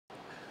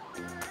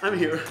I'm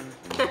here.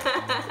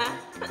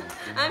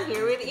 I'm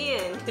here with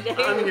Ian today.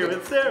 I'm here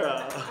with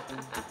Sarah.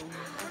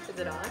 Is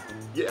it on?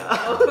 Yeah.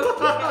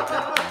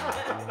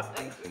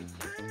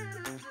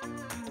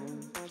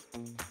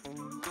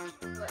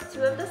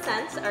 Two of the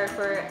scents are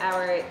for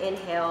our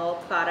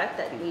Inhale product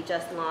that we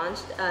just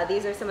launched.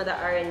 These are some of the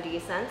R&D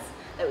scents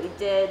that we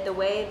did. The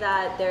way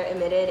that they're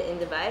emitted in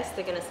device,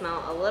 they're going to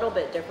smell a little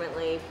bit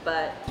differently,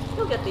 but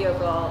you'll get the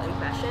overall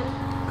impression.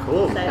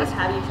 Cool. So let's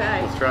have you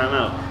try. Let's try them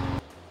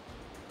out.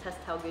 Test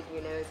how good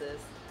your nose is.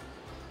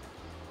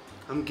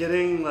 I'm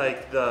getting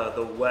like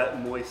the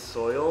wet, moist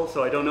soil,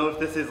 so I don't know if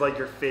this is like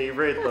your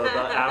favorite, the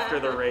after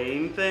the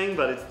rain thing,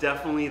 but it's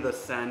definitely the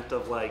scent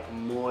of like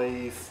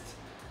moist,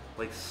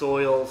 like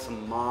soil,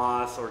 some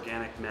moss,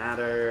 organic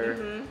matter.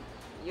 Mm-hmm.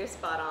 You're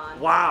spot on.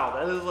 Wow,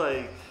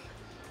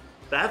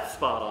 that's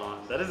spot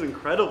on. That is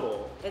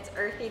incredible. It's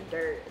earthy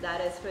dirt.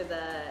 That is for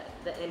the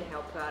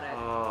Inhale product,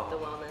 the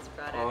wellness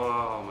product.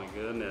 Oh my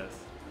goodness.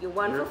 You're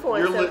 1 for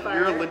 4 so far.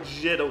 You're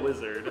legit a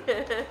wizard.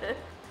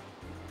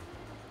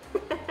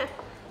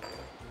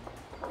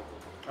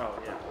 Oh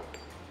yeah.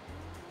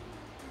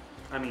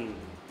 I mean,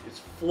 it's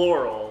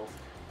floral.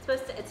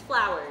 It's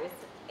flowers.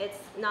 It's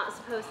not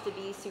supposed to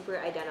be super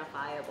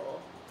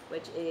identifiable,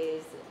 which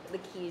is the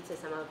key to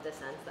some of the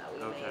scents that we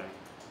make.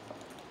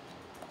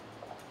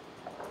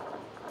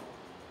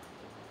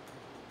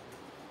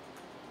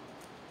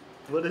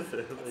 What is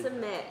it? It's a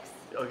mix.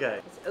 Okay.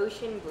 It's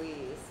ocean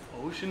breeze.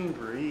 Ocean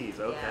breeze,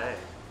 okay.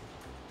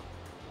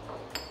 Yeah.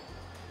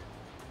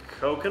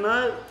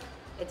 Coconut?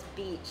 It's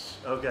beach.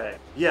 Okay.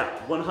 Yeah,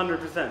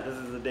 100%. This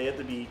is a day at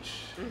the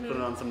beach.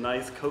 Putting on some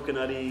nice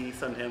coconutty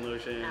suntan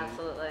lotion.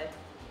 Absolutely.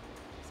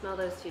 Smell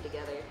those two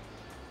together.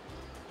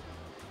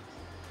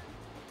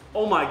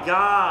 Oh my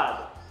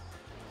god!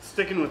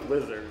 Sticking with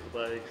wizard,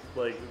 like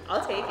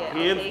I'll take it.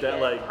 hands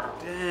down, like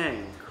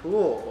dang,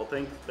 cool. Well,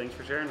 thanks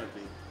for sharing with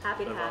me.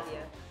 Happy to That's have awesome.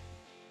 you.